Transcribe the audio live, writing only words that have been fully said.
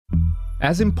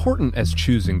As important as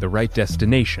choosing the right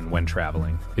destination when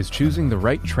traveling is choosing the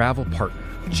right travel partner.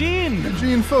 Gene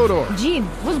Fodor. Gene,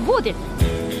 was будет?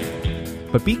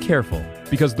 But be careful,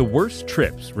 because the worst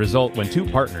trips result when two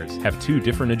partners have two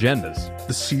different agendas.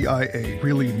 The CIA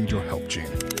really need your help, Gene.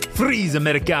 Freeze,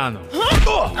 Americano!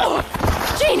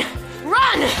 Gene,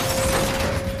 run!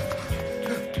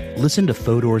 Listen to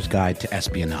Fodor's Guide to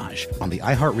Espionage on the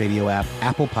iHeartRadio app,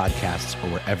 Apple Podcasts, or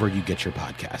wherever you get your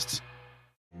podcasts.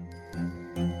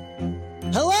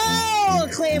 Hello,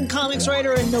 acclaimed comics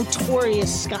writer and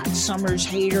notorious Scott Summers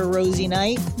hater, Rosie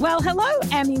Knight. Well, hello,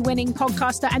 Emmy-winning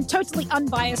podcaster and totally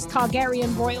unbiased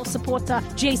Targaryen royal supporter,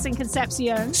 Jason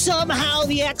Concepcion. Somehow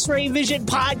the X-Ray Vision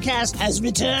podcast has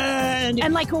returned.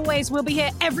 And like always, we'll be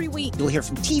here every week. You'll hear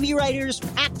from TV writers,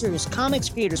 actors, comics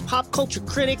creators, pop culture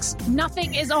critics.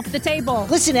 Nothing is off the table.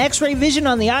 Listen to X-Ray Vision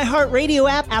on the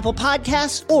iHeartRadio app, Apple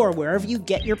Podcasts, or wherever you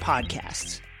get your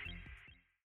podcasts.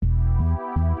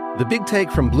 The Big Take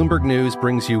from Bloomberg News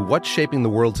brings you what's shaping the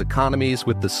world's economies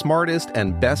with the smartest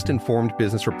and best-informed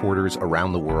business reporters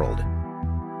around the world.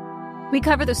 We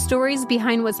cover the stories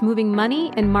behind what's moving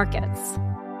money in markets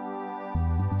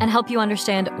and help you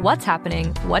understand what's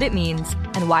happening, what it means,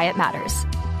 and why it matters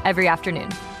every afternoon.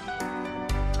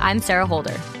 I'm Sarah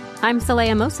Holder. I'm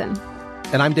Saleha Mohsin.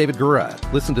 And I'm David Gura.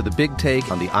 Listen to The Big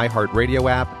Take on the iHeartRadio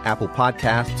app, Apple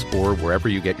Podcasts, or wherever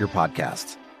you get your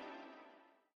podcasts.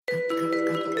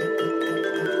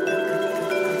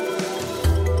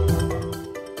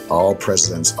 All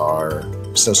presidents are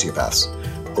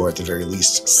sociopaths, or at the very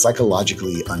least,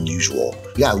 psychologically unusual.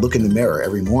 You gotta look in the mirror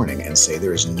every morning and say,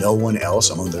 there is no one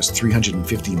else among those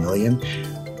 350 million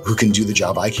who can do the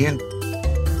job I can.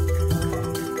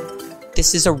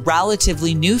 This is a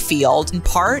relatively new field, in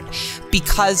part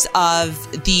because of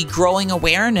the growing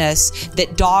awareness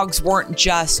that dogs weren't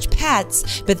just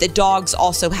pets, but that dogs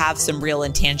also have some real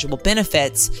intangible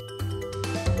benefits.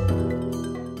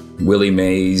 Willie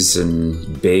Mays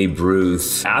and Babe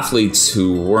Ruth, athletes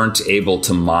who weren't able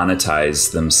to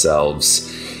monetize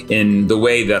themselves in the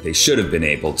way that they should have been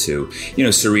able to. You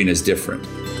know, Serena's different.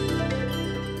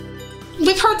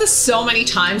 We've heard this so many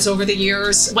times over the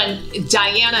years. When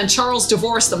Diana and Charles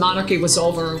divorced, the monarchy was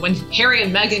over. When Harry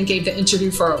and Meghan gave the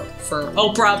interview for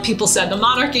Oprah, people said the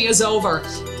monarchy is over.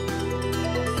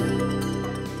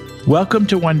 Welcome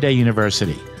to One Day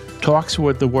University. Talks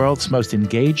with the world's most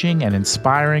engaging and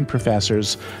inspiring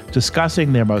professors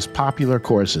discussing their most popular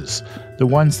courses, the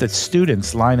ones that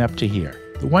students line up to hear.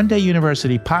 The One Day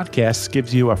University podcast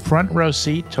gives you a front row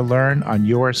seat to learn on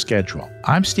your schedule.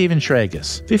 I'm Stephen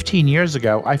Tragus. 15 years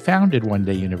ago, I founded One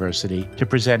Day University to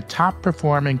present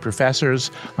top-performing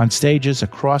professors on stages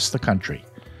across the country.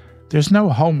 There's no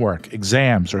homework,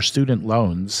 exams, or student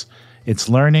loans. It's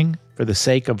learning for the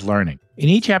sake of learning. In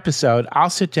each episode,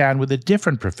 I'll sit down with a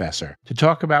different professor to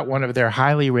talk about one of their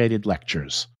highly rated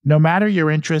lectures. No matter your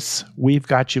interests, we've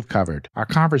got you covered. Our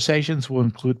conversations will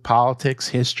include politics,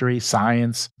 history,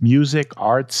 science, music,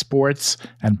 art, sports,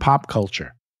 and pop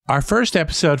culture. Our first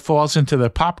episode falls into the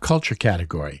pop culture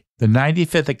category. The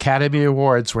 95th Academy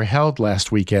Awards were held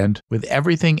last weekend, with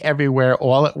Everything Everywhere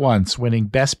All at Once winning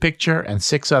Best Picture and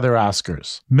 6 other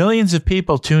Oscars. Millions of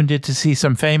people tuned in to see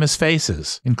some famous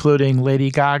faces, including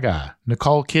Lady Gaga,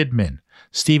 Nicole Kidman,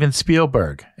 Steven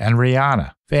Spielberg, and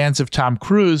Rihanna. Fans of Tom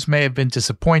Cruise may have been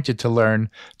disappointed to learn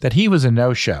that he was a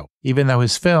no-show, even though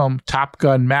his film, Top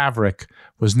Gun: Maverick,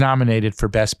 was nominated for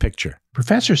Best Picture.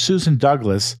 Professor Susan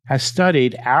Douglas has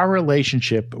studied our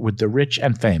relationship with the rich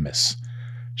and famous.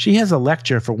 She has a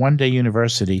lecture for One Day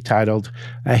University titled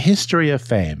A History of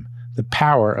Fame, The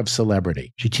Power of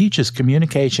Celebrity. She teaches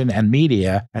communication and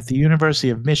media at the University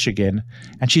of Michigan,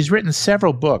 and she's written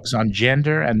several books on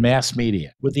gender and mass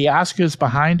media. With the Oscars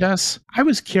behind us, I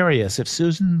was curious if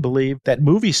Susan believed that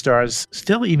movie stars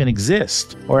still even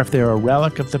exist, or if they're a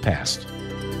relic of the past.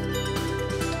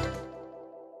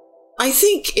 I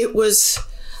think it was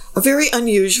a very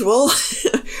unusual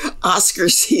Oscar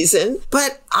season,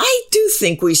 but I do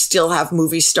think we still have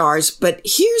movie stars. But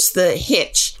here's the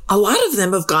hitch. A lot of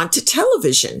them have gone to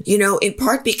television, in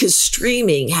part because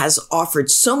streaming has offered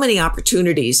so many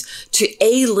opportunities to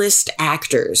A-list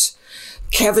actors.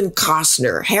 Kevin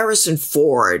Costner, Harrison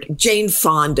Ford, Jane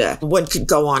Fonda, one could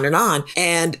go on.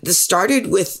 And this started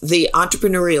with the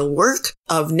entrepreneurial work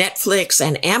of Netflix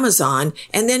and Amazon,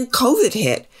 and then COVID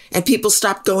hit and people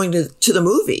stopped going to the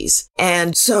movies.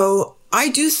 And so I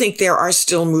do think there are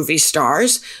still movie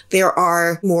stars. There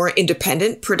are more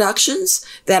independent productions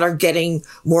that are getting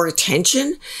more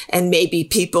attention, and maybe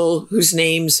people whose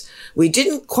names we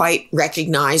didn't quite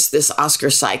recognize this Oscar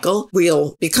cycle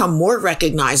will become more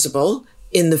recognizable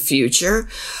in the future.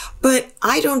 But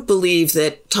I don't believe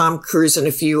that Tom Cruise and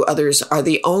a few others are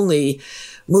the only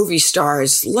movie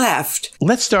stars left.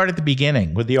 Let's start at the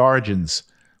beginning with the origins.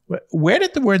 Where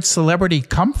did the word celebrity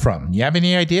come from? You have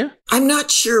any idea? I'm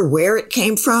not sure where it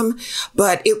came from,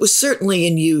 but it was certainly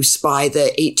in use by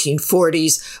the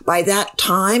 1840s. By that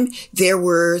time, there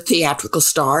were theatrical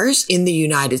stars in the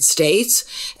United States.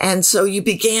 And so you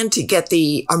began to get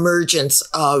the emergence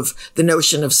of the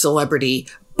notion of celebrity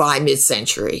by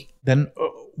mid-century. Then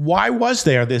why was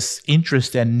there this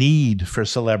interest and need for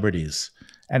celebrities?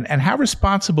 And how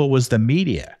responsible was the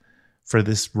media for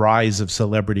this rise of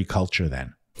celebrity culture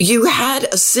then? You had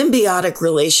a symbiotic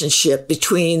relationship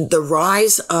between the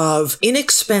rise of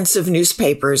inexpensive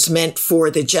newspapers meant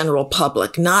for the general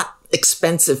public, not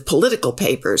expensive political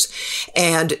papers,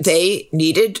 and they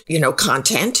needed,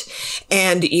 content.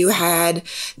 And you had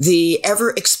the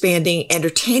ever expanding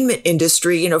entertainment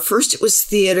industry. First it was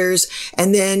theaters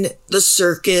and then the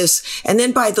circus. And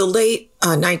then by the late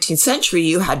 19th century,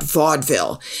 you had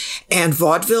vaudeville, and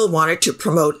vaudeville wanted to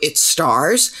promote its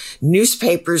stars.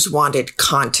 Newspapers wanted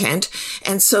content.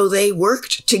 And so they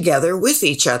worked together with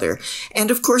each other.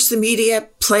 And of course, the media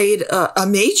played a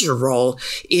major role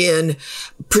in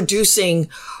producing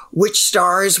which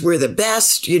stars were the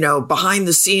best, behind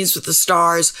the scenes with the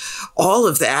stars, all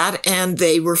of that. And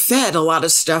they were fed a lot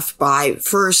of stuff by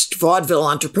first vaudeville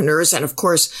entrepreneurs. And of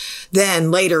course, then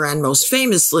later and most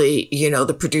famously,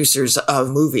 the producers of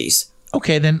movies.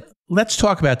 Okay, then let's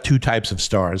talk about two types of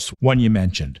stars. One you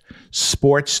mentioned,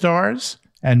 sports stars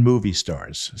and movie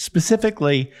stars.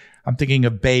 Specifically, I'm thinking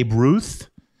of Babe Ruth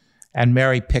and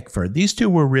Mary Pickford. These two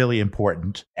were really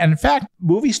important. And in fact,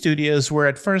 movie studios were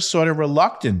at first sort of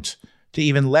reluctant to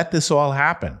even let this all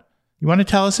happen. You want to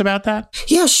tell us about that?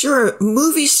 Yeah, sure.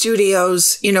 Movie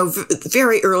studios,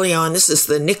 very early on, this is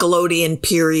the Nickelodeon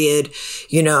period,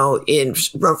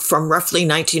 from roughly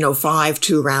 1905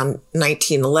 to around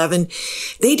 1911.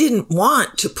 They didn't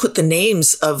want to put the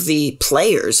names of the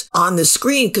players on the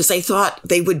screen because they thought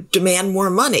they would demand more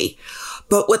money.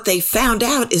 But what they found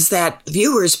out is that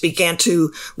viewers began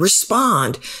to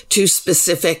respond to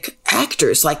specific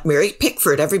actors like Mary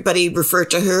Pickford. Everybody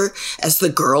referred to her as the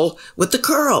girl with the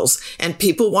curls, and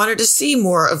people wanted to see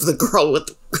more of the girl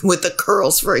with the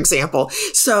curls, for example.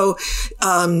 So,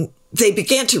 they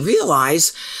began to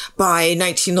realize by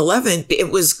 1911,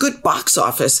 it was good box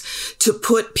office to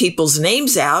put people's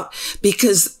names out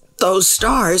because those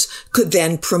stars could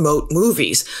then promote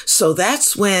movies. So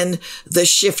that's when the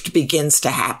shift begins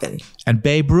to happen. And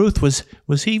Babe Ruth,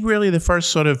 was he really the first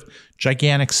sort of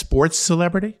gigantic sports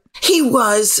celebrity? He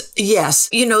was, yes.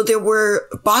 There were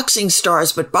boxing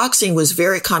stars, but boxing was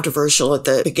very controversial at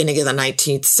the beginning of the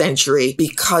 19th century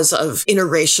because of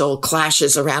interracial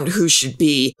clashes around who should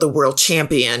be the world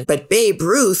champion. But Babe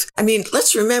Ruth,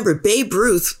 let's remember Babe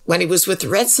Ruth, when he was with the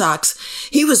Red Sox,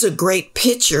 he was a great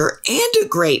pitcher and a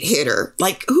great hitter.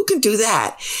 Like, who can do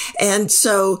that? And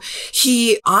so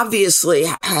he obviously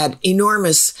had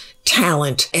enormous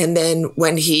talent. And then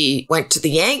when he went to the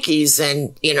Yankees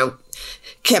and,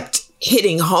 kept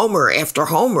hitting homer after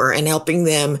homer and helping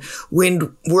them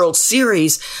win World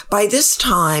Series, by this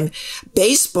time,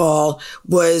 baseball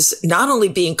was not only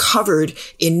being covered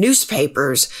in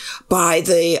newspapers. By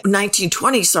the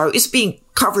 1920s, it was being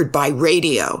covered by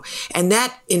radio. And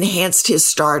that enhanced his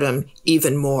stardom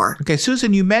even more. Okay,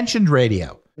 Susan, you mentioned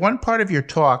radio. One part of your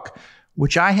talk,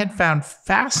 which I had found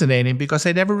fascinating because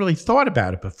I'd never really thought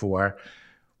about it before,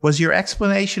 was your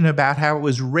explanation about how it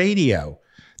was radio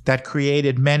that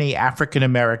created many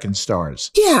African-American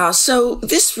stars. Yeah, so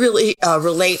this really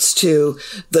relates to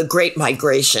the Great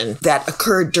Migration that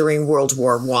occurred during World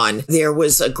War I. There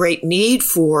was a great need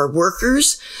for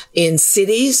workers in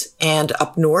cities and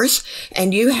up north,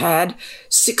 and you had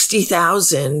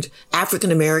 60,000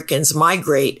 African-Americans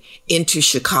migrate into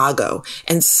Chicago.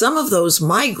 And some of those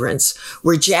migrants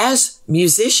were jazz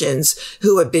musicians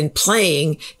who had been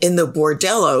playing in the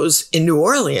bordellos in New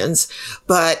Orleans,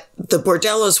 but the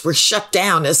bordellos were shut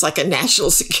down as like a national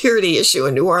security issue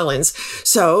in New Orleans.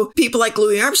 So people like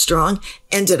Louis Armstrong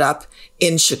ended up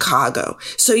in Chicago.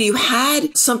 So you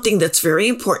had something that's very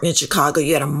important in Chicago.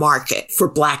 You had a market for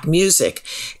Black music,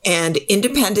 and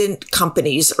independent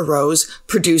companies arose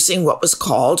producing what was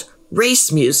called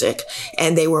race music.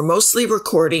 And they were mostly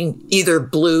recording either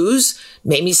blues,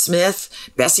 Mamie Smith,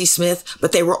 Bessie Smith,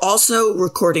 but they were also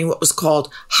recording what was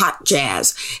called hot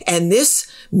jazz. And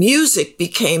this music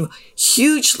became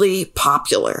hugely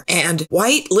popular, and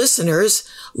white listeners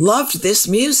loved this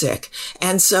music.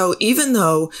 And so even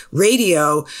though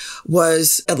radio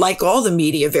was, like all the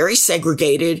media, very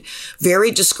segregated,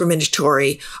 very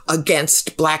discriminatory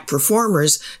against black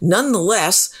performers,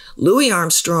 nonetheless, Louis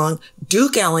Armstrong,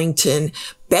 Duke Ellington,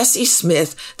 Bessie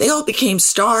Smith, they all became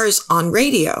stars on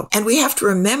radio. And we have to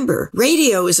remember,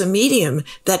 radio is a medium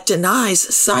that denies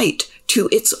sight to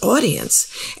its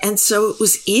audience. And so it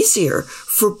was easier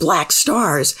for black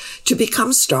stars to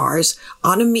become stars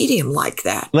on a medium like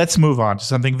that. Let's move on to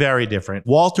something very different.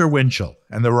 Walter Winchell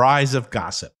and the rise of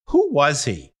gossip. Who was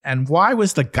he, and why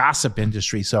was the gossip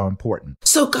industry so important?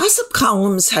 So gossip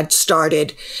columns had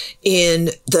started in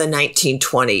the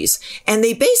 1920s, and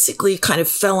they basically kind of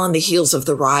fell on the heels of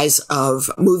the rise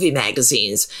of movie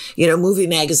magazines. You know, movie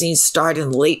magazines started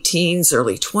in the late teens,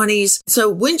 early 20s. So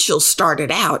Winchell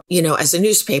started out, as a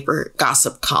newspaper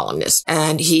gossip columnist,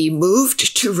 and he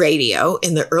moved to radio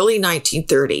in the early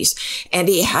 1930s, and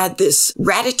he had this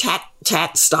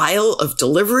rat-a-tat-tat style of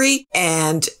delivery,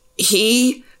 and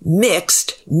he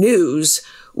mixed news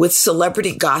with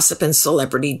celebrity gossip and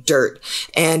celebrity dirt.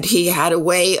 And he had a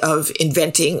way of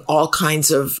inventing all kinds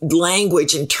of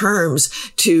language and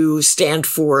terms to stand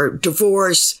for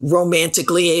divorce,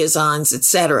 romantic liaisons,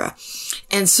 etc.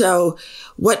 And so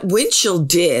what Winchell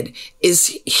did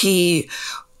is he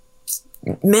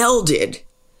melded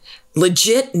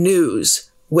legit news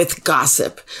with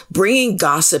gossip, bringing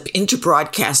gossip into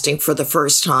broadcasting for the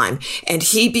first time. And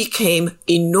he became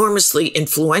enormously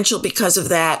influential because of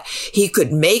that. He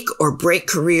could make or break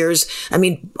careers. I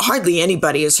mean, hardly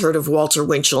anybody has heard of Walter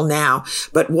Winchell now,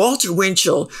 but Walter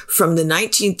Winchell from the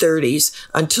 1930s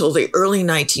until the early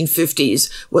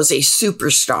 1950s was a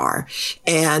superstar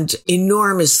and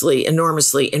enormously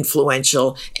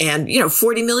influential. And,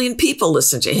 40 million people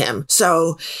listened to him.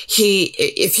 So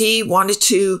if he wanted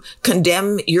to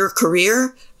condemn your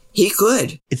career, he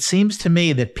could. It seems to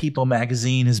me that People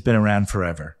magazine has been around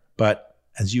forever, but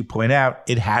as you point out,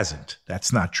 it hasn't.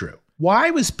 That's not true. Why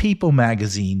was People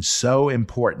magazine so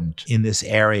important in this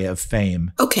area of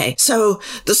fame? Okay, so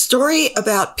the story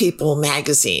about People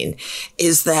magazine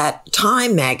is that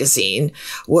Time magazine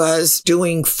was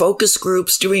doing focus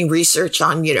groups, doing research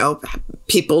on,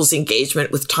 people's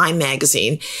engagement with Time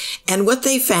magazine. And what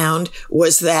they found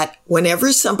was that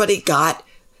whenever somebody got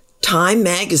Time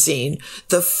magazine,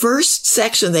 the first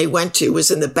section they went to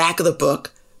was in the back of the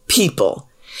book, People.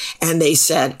 And they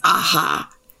said,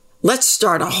 aha, let's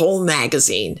start a whole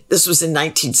magazine. This was in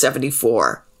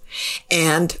 1974.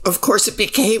 And of course, it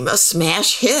became a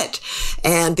smash hit.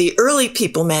 And the early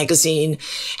People magazine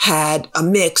had a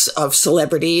mix of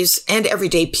celebrities and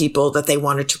everyday people that they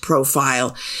wanted to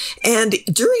profile. And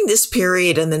during this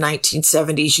period in the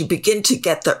 1970s, you begin to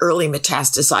get the early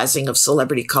metastasizing of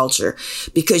celebrity culture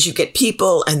because you get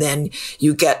People and then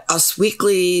you get Us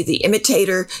Weekly, The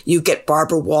Imitator, you get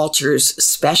Barbara Walters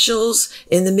specials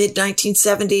in the mid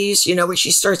 1970s, where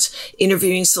she starts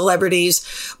interviewing celebrities.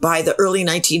 By the early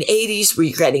 1980s,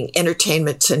 we're getting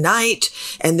Entertainment Tonight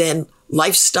and then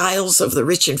Lifestyles of the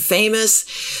Rich and Famous.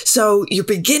 So you're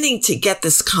beginning to get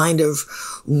this kind of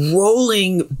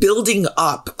rolling, building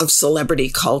up of celebrity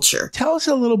culture. Tell us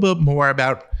a little bit more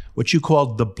about what you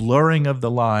called the blurring of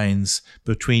the lines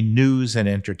between news and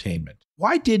entertainment.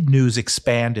 Why did news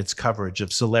expand its coverage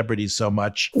of celebrities so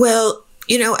much? Well,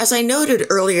 as I noted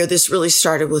earlier, this really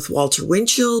started with Walter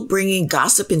Winchell bringing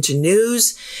gossip into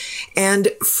news. And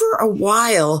for a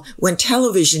while, when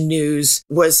television news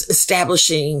was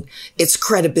establishing its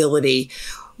credibility,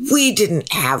 we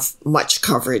didn't have much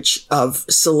coverage of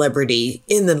celebrity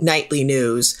in the nightly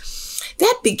news.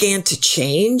 That began to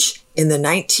change in the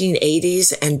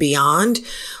 1980s and beyond.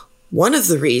 One of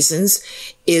the reasons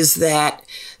is that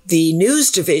the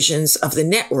news divisions of the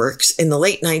networks in the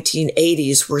late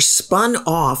 1980s were spun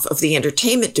off of the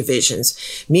entertainment divisions,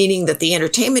 meaning that the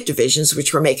entertainment divisions,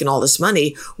 which were making all this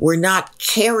money, were not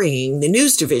carrying the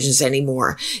news divisions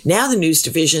anymore. Now the news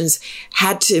divisions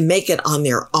had to make it on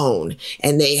their own,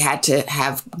 and they had to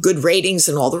have good ratings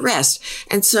and all the rest.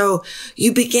 And so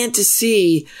you began to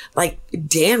see, like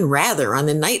Dan Rather on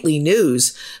the nightly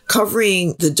news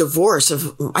covering the divorce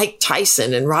of Mike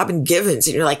Tyson and Robin Givens,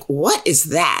 and you're like, what is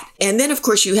that? And then, of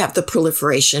course, you have the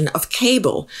proliferation of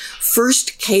cable.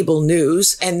 First cable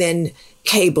news and then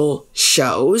cable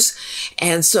shows.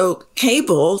 And so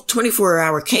cable,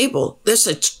 24-hour cable, there's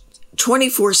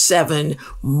 24/7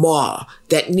 maw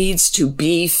that needs to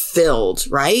be filled,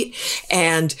 right?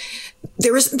 And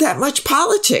there isn't that much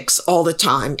politics all the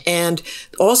time. And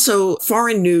also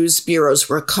foreign news bureaus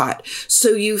were cut. So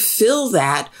you fill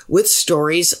that with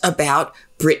stories about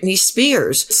Britney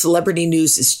Spears. Celebrity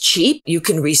news is cheap. You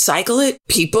can recycle it.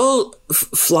 People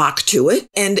flock to it.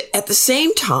 And at the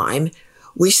same time,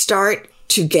 we start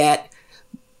to get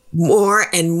more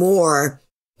and more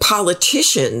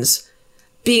politicians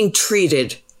being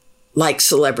treated like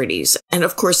celebrities. And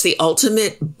of course, the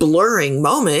ultimate blurring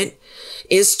moment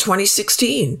is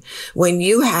 2016, when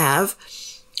you have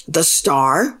the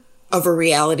star of a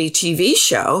reality TV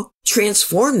show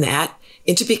transform that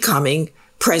into becoming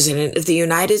president of the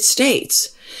United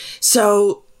States.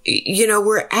 So,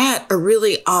 we're at a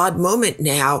really odd moment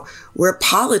now where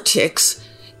politics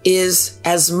is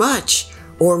as much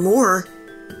or more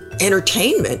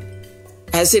entertainment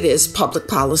as it is public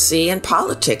policy and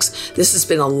politics. This has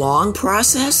been a long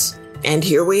process, and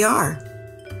here we are.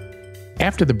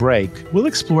 After the break, we'll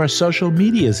explore social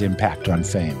media's impact on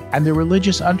fame and the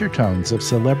religious undertones of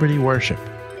celebrity worship.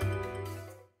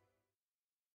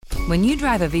 When you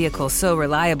drive a vehicle so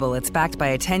reliable it's backed by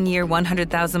a 10-year,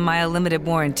 100,000-mile limited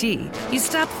warranty, you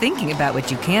stop thinking about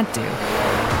what you can't do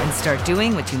and start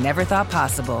doing what you never thought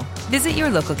possible. Visit your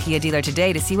local Kia dealer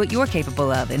today to see what you're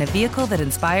capable of in a vehicle that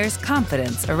inspires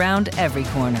confidence around every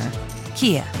corner.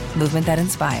 Kia, movement that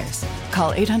inspires.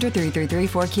 Call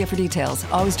 800-333-4KIA for details.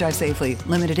 Always drive safely.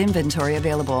 Limited inventory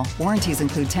available. Warranties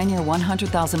include 10-year,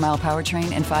 100,000-mile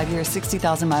powertrain and 5-year,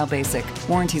 60,000-mile basic.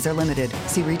 Warranties are limited.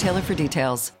 See retailer for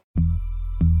details.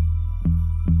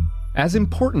 As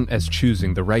important as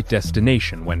choosing the right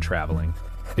destination when traveling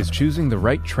is choosing the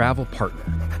right travel partner.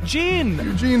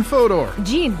 Eugene Fodor.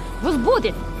 Gene, was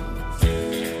booted.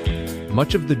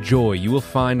 Much of the joy you will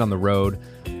find on the road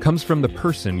comes from the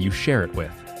person you share it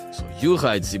with. So you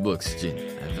write the books, Gene,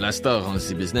 and Vlastar runs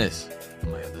the business.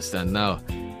 I understand now.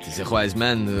 It is a wise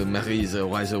man who marries a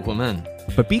wiser woman.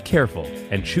 But be careful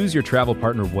and choose your travel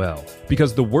partner well,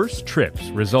 because the worst trips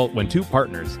result when two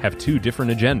partners have two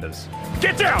different agendas.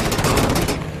 Get down!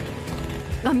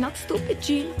 I'm not stupid,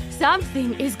 Gene.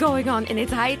 Something is going on, and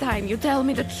it's high time you tell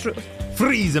me the truth.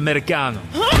 Freeze, Americano!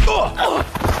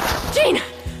 Gene,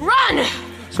 run!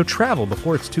 So travel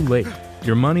before it's too late.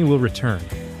 Your money will return,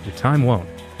 your time won't,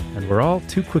 and we're all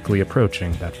too quickly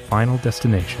approaching that final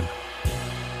destination.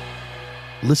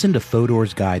 Listen to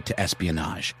Fodor's Guide to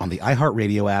Espionage on the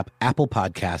iHeartRadio app, Apple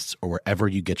Podcasts, or wherever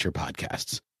you get your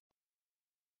podcasts.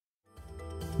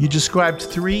 You described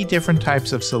 3 different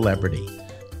types of celebrity: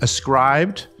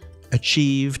 ascribed,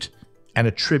 achieved, and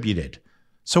attributed.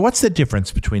 So what's the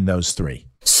difference between those 3?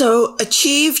 So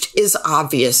achieved is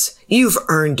obvious. You've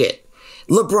earned it.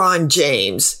 LeBron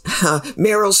James,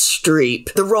 Meryl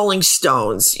Streep, the Rolling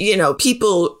Stones,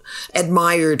 people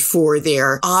admired for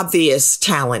their obvious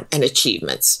talent and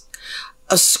achievements.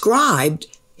 Ascribed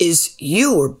is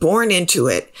you were born into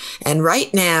it. And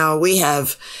right now we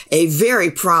have a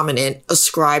very prominent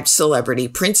ascribed celebrity,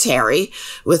 Prince Harry,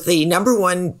 with the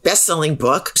 #1 best-selling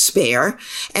book, Spare.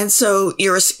 And so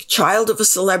you're a child of a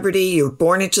celebrity. You're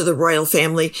born into the royal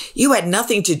family. You had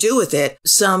nothing to do with it.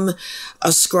 Some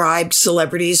ascribed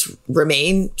celebrities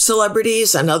remain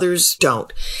celebrities and others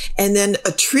don't. And then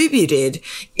attributed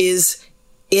is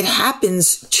it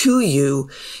happens to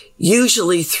you,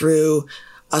 usually through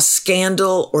a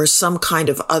scandal or some kind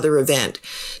of other event.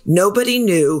 Nobody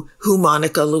knew who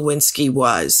Monica Lewinsky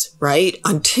was, right?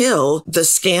 Until the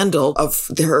scandal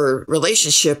of her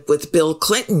relationship with Bill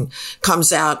Clinton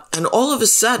comes out. And all of a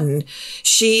sudden,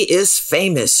 she is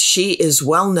famous. She is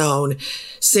well known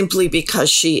simply because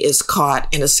she is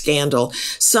caught in a scandal.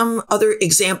 Some other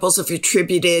examples of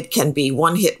attributed can be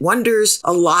one-hit wonders.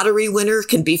 A lottery winner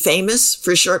can be famous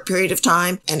for a short period of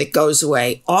time and it goes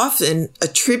away. Often,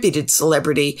 attributed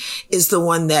celebrity is the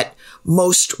one that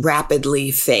most rapidly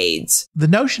fades. The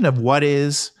notion of what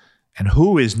is and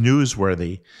who is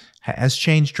newsworthy has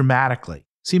changed dramatically.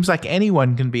 Seems like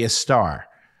anyone can be a star.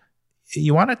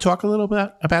 You want to talk a little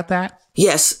bit about that?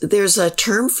 Yes, there's a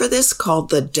term for this called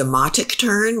the demotic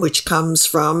turn, which comes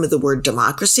from the word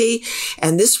democracy.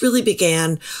 And this really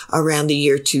began around the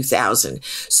year 2000.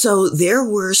 So there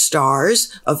were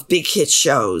stars of big hit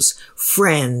shows,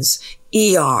 Friends,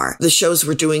 ER. The shows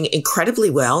were doing incredibly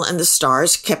well and the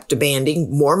stars kept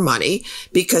demanding more money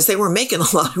because they were making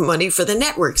a lot of money for the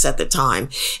networks at the time.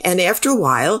 And after a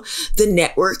while, the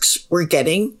networks were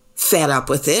getting fed up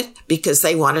with it because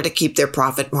they wanted to keep their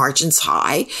profit margins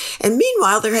high. And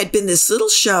meanwhile, there had been this little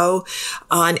show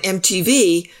on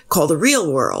MTV called The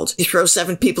Real World. You throw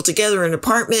 7 people together in an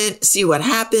apartment, see what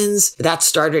happens. That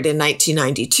started in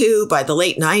 1992. By the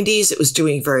late 90s, it was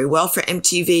doing very well for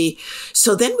MTV.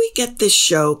 So then we get this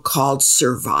show called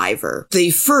Survivor. The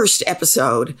first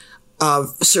episode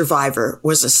of Survivor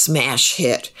was a smash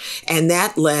hit, and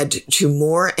that led to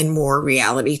more and more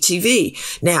reality TV.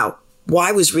 Now,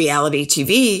 why was reality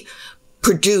TV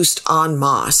produced en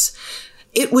masse?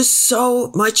 It was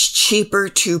so much cheaper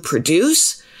to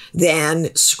produce than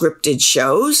scripted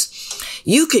shows.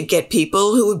 You could get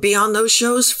people who would be on those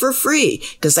shows for free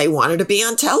because they wanted to be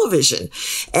on television.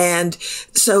 And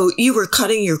so you were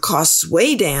cutting your costs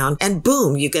way down, and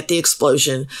boom, you get the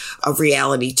explosion of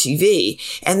reality TV.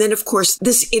 And then, of course,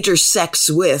 this intersects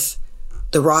with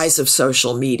the rise of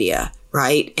social media,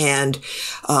 right? And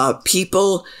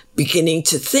people beginning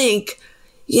to think,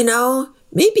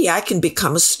 maybe I can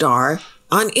become a star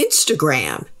on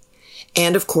Instagram.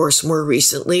 And of course, more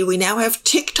recently, we now have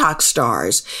TikTok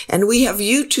stars and we have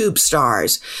YouTube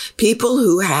stars, people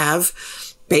who have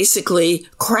basically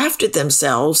crafted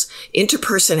themselves into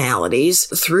personalities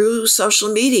through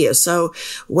social media. So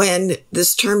when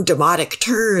this term demotic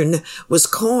turn was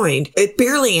coined, it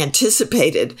barely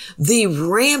anticipated the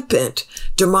rampant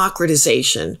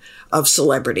democratization of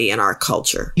celebrity in our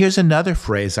culture. Here's another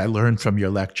phrase I learned from your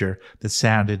lecture that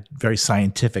sounded very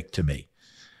scientific to me.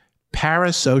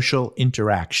 Parasocial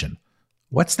interaction.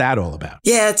 What's that all about?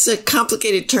 Yeah, it's a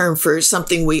complicated term for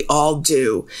something we all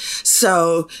do.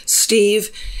 So, Steve,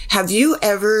 have you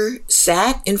ever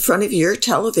sat in front of your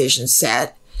television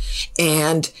set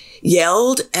and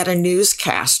yelled at a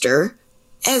newscaster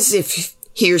as if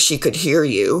he or she could hear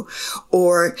you?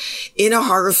 Or in a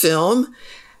horror film,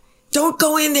 don't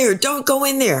go in there, don't go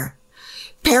in there.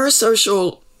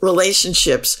 Parasocial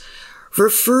relationships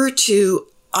refer to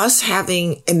us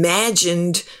having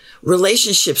imagined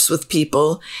relationships with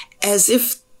people as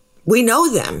if we know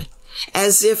them,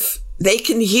 as if they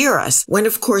can hear us, when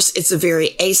of course it's a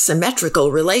very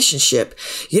asymmetrical relationship.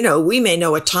 We may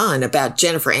know a ton about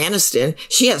Jennifer Aniston.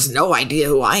 She has no idea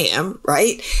who I am,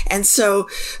 right? And so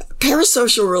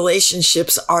parasocial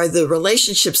relationships are the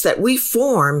relationships that we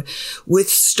form with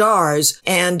stars.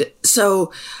 And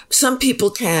so some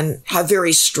people can have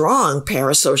very strong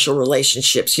parasocial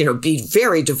relationships, be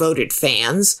very devoted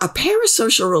fans. A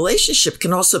parasocial relationship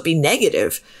can also be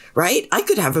negative, right? I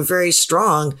could have a very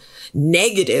strong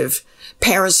negative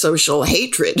parasocial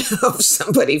hatred of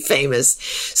somebody famous.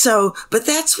 So, but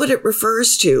that's what it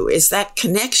refers to, is that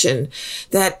connection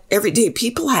that everyday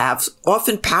people have,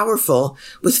 often powerful,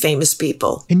 with famous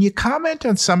people. Can you comment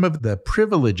on some of the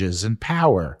privileges and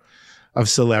power of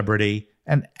celebrity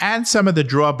and some of the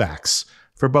drawbacks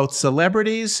for both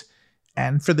celebrities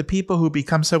and for the people who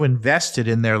become so invested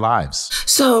in their lives?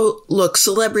 So, look,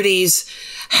 celebrities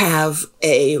have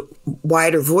a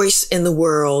wider voice in the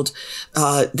world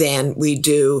than we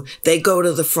do. They go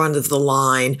to the front of the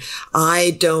line.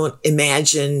 I don't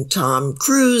imagine Tom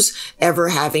Cruise ever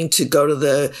having to go to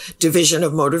the Division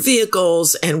of Motor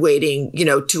Vehicles and waiting,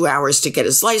 2 hours to get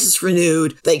his license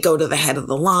renewed. They go to the head of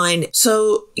the line.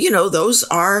 So, those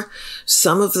are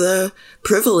some of the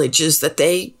privileges that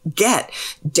they get.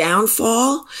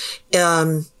 Downfall,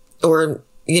 or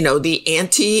the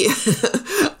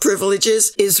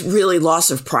anti-privileges is really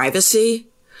loss of privacy.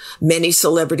 Many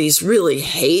celebrities really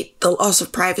hate the loss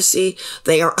of privacy.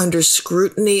 They are under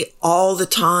scrutiny all the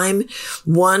time.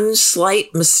 One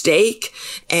slight mistake,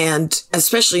 and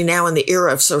especially now in the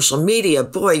era of social media,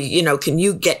 boy, can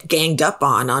you get ganged up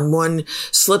on one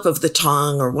slip of the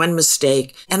tongue or one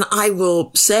mistake? And I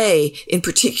will say, in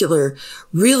particular,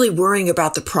 really worrying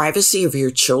about the privacy of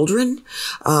your children,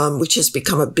 which has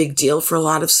become a big deal for a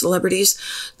lot of celebrities.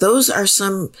 Those are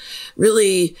some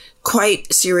really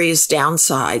quite serious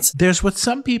downsides. There's what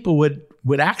some people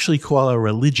would actually call a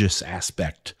religious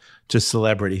aspect to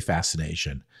celebrity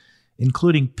fascination,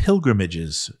 including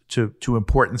pilgrimages to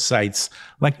important sites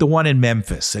like the one in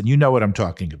Memphis. And you know what I'm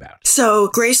talking about. So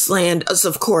Graceland is,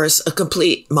 of course, a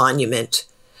complete monument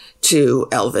to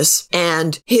Elvis,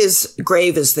 and his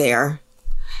grave is there.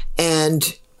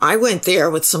 And I went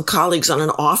there with some colleagues on an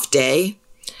off day,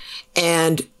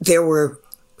 and there were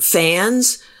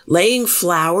fans laying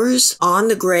flowers on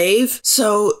the grave.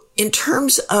 So in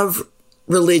terms of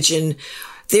religion,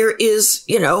 there is,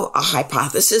 a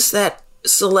hypothesis that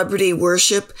celebrity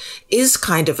worship is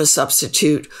kind of a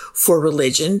substitute for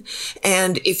religion.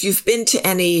 And if you've been to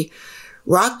any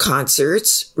rock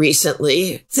concerts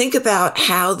recently, think about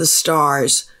how the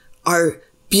stars are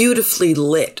beautifully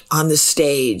lit on the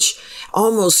stage.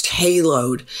 almost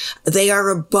haloed. They are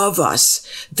above us.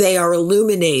 They are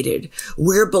illuminated.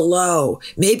 We're below.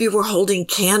 Maybe we're holding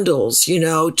candles,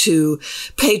 to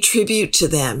pay tribute to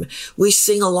them. We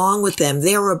sing along with them.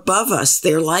 They're above us.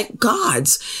 They're like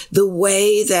gods. The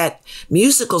way that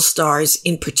musical stars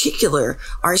in particular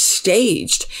are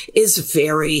staged is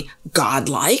very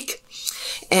godlike.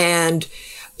 And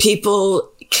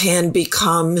people can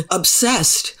become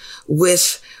obsessed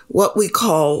with what we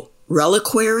call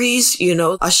reliquaries,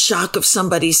 a shock of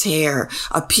somebody's hair,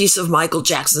 a piece of Michael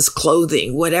Jackson's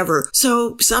clothing, whatever.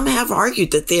 So some have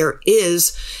argued that there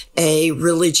is a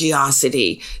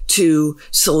religiosity to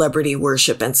celebrity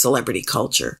worship and celebrity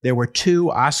culture. There were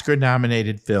 2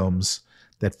 Oscar-nominated films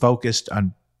that focused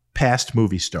on past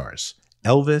movie stars,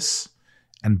 Elvis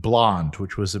and Blonde,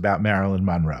 which was about Marilyn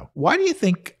Monroe. Why do you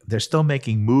think they're still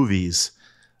making movies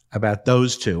about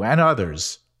those 2 and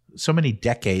others so many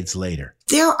decades later?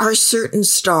 There are certain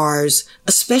stars,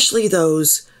 especially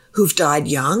those who've died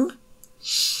young,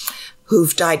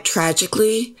 who've died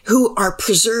tragically, who are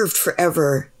preserved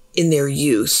forever in their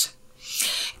youth.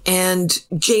 And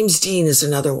James Dean is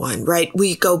another one, right?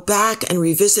 We go back and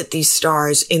revisit these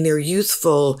stars in their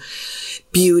youthful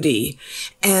beauty.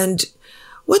 And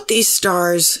what these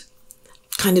stars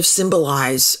kind of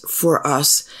symbolize for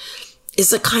us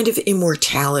is a kind of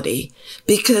immortality.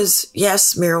 Because,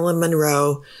 yes, Marilyn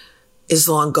Monroe is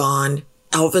long gone.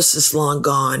 Elvis is long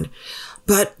gone.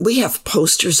 But we have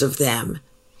posters of them.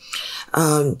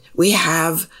 We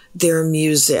have their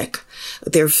music,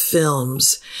 their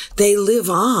films. They live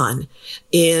on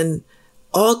in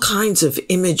all kinds of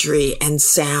imagery and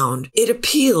sound. It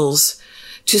appeals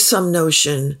to some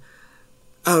notion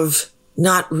of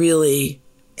not really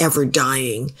ever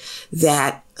dying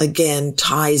that, again,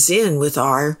 ties in with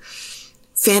our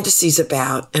fantasies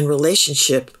about and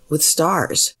relationship with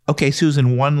stars. Okay,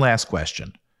 Susan, one last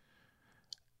question.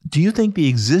 Do you think the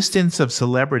existence of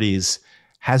celebrities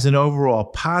has an overall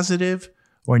positive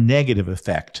or negative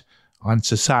effect on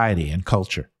society and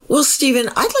culture? Well, Stephen,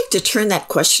 I'd like to turn that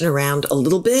question around a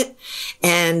little bit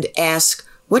and ask,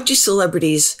 what do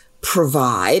celebrities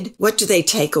provide? What do they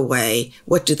take away?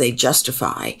 What do they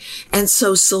justify? And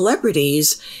so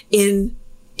celebrities,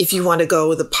 if you want to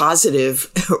go the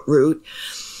positive route,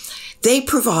 they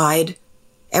provide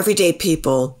everyday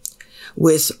people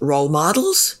with role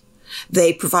models.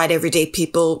 They provide everyday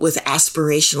people with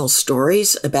aspirational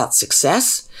stories about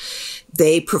success.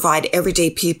 They provide everyday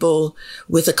people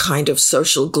with a kind of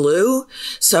social glue.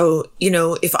 So,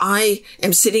 if I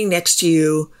am sitting next to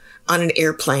you on an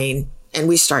airplane and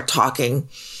we start talking,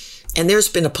 and there's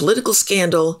been a political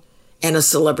scandal and a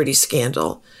celebrity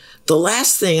scandal, the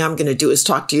last thing I'm going to do is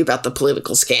talk to you about the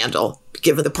political scandal,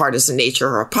 given the partisan nature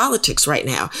of our politics right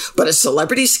now. But a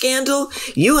celebrity scandal,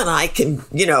 you and I can,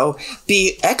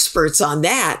 be experts on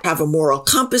that, have a moral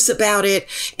compass about it.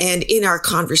 And in our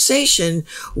conversation,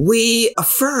 we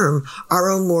affirm our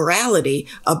own morality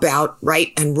about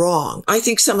right and wrong. I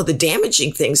think some of the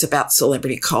damaging things about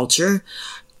celebrity culture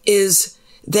is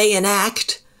they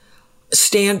enact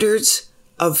standards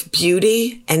of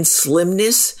beauty and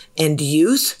slimness and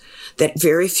youth that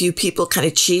very few people can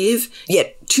achieve,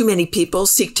 yet too many people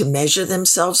seek to measure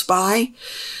themselves by.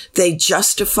 They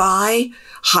justify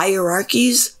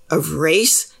hierarchies of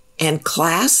race and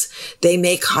class. They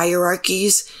make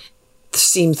hierarchies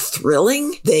seem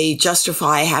thrilling. They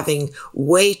justify having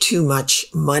way too much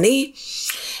money.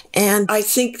 And I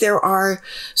think there are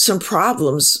some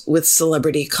problems with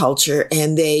celebrity culture,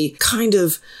 and they kind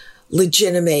of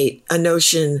legitimate a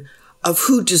notion of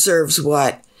who deserves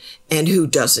what and who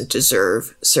doesn't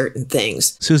deserve certain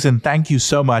things. Susan, thank you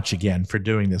so much again for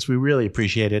doing this. We really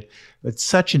appreciate it. It's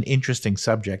such an interesting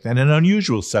subject and an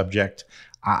unusual subject.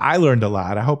 I learned a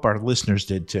lot. I hope our listeners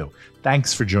did too.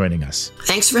 Thanks for joining us.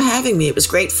 Thanks for having me. It was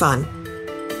great fun.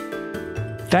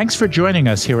 Thanks for joining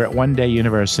us here at One Day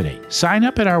University. Sign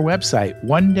up at our website,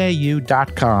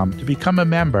 onedayu.com, to become a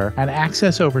member and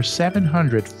access over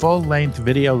 700 full-length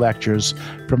video lectures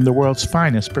from the world's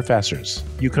finest professors.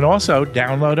 You can also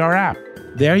download our app.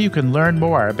 There you can learn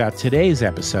more about today's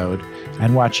episode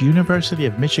and watch University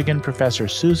of Michigan professor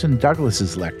Susan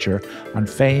Douglas's lecture on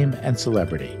fame and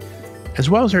celebrity, as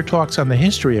well as her talks on the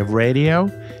history of radio,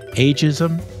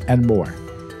 ageism, and more.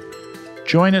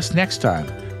 Join us next time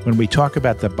when we talk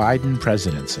about the Biden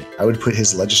presidency. I would put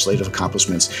his legislative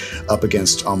accomplishments up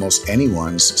against almost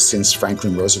anyone's since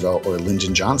Franklin Roosevelt or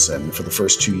Lyndon Johnson for the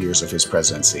first 2 years of his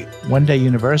presidency. One Day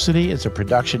University is a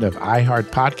production of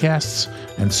iHeart Podcasts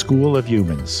and School of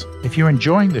Humans. If you're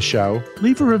enjoying the show,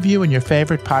 leave a review in your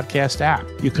favorite podcast app.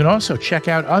 You can also check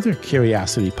out other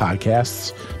Curiosity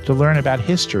podcasts to learn about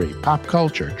history, pop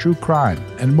culture, true crime,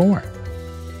 and more.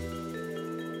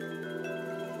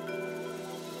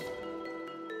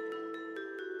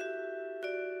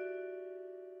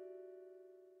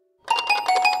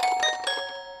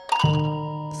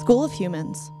 School of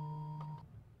Humans.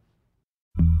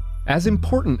 As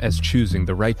important as choosing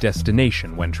the right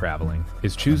destination when traveling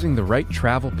is choosing the right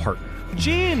travel partner.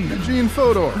 Eugene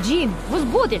Fodor. Gene was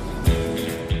good.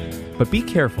 But be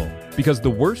careful, because the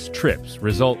worst trips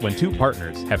result when two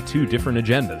partners have two different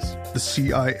agendas. The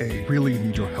CIA really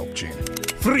need your help, Gene.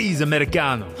 Freeze,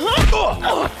 Americano.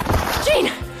 Gene,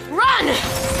 run!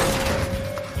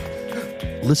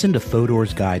 Listen to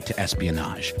Fodor's Guide to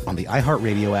Espionage on the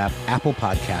iHeartRadio app, Apple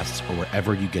Podcasts, or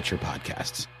wherever you get your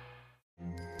podcasts.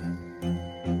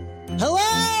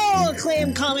 Hello,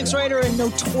 acclaimed comics writer and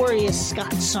notorious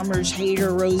Scott Summers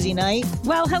hater, Rosie Knight.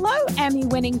 Well, hello,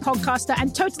 Emmy-winning podcaster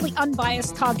and totally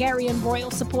unbiased Targaryen royal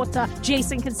supporter,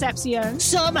 Jason Concepcion.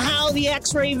 Somehow the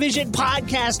X-Ray Vision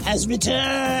podcast has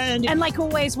returned. And like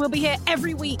always, we'll be here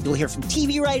every week. You'll hear from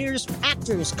TV writers,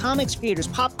 actors, comics creators,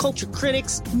 pop culture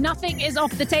critics. Nothing is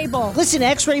off the table. Listen to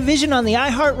X-Ray Vision on the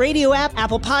iHeartRadio app,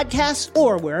 Apple Podcasts,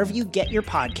 or wherever you get your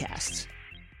podcasts.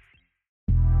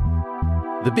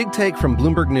 The Big Take from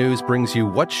Bloomberg News brings you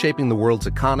what's shaping the world's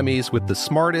economies with the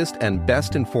smartest and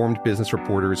best-informed business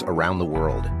reporters around the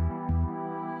world.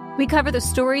 We cover the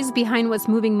stories behind what's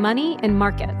moving money and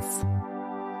markets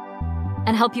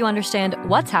and help you understand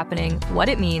what's happening, what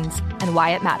it means, and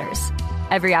why it matters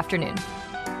every afternoon.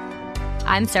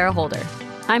 I'm Sarah Holder.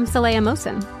 I'm Saleha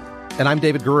Mohsin. And I'm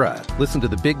David Gura. Listen to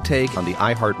The Big Take on the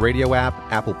iHeartRadio app,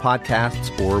 Apple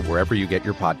Podcasts, or wherever you get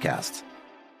your podcasts.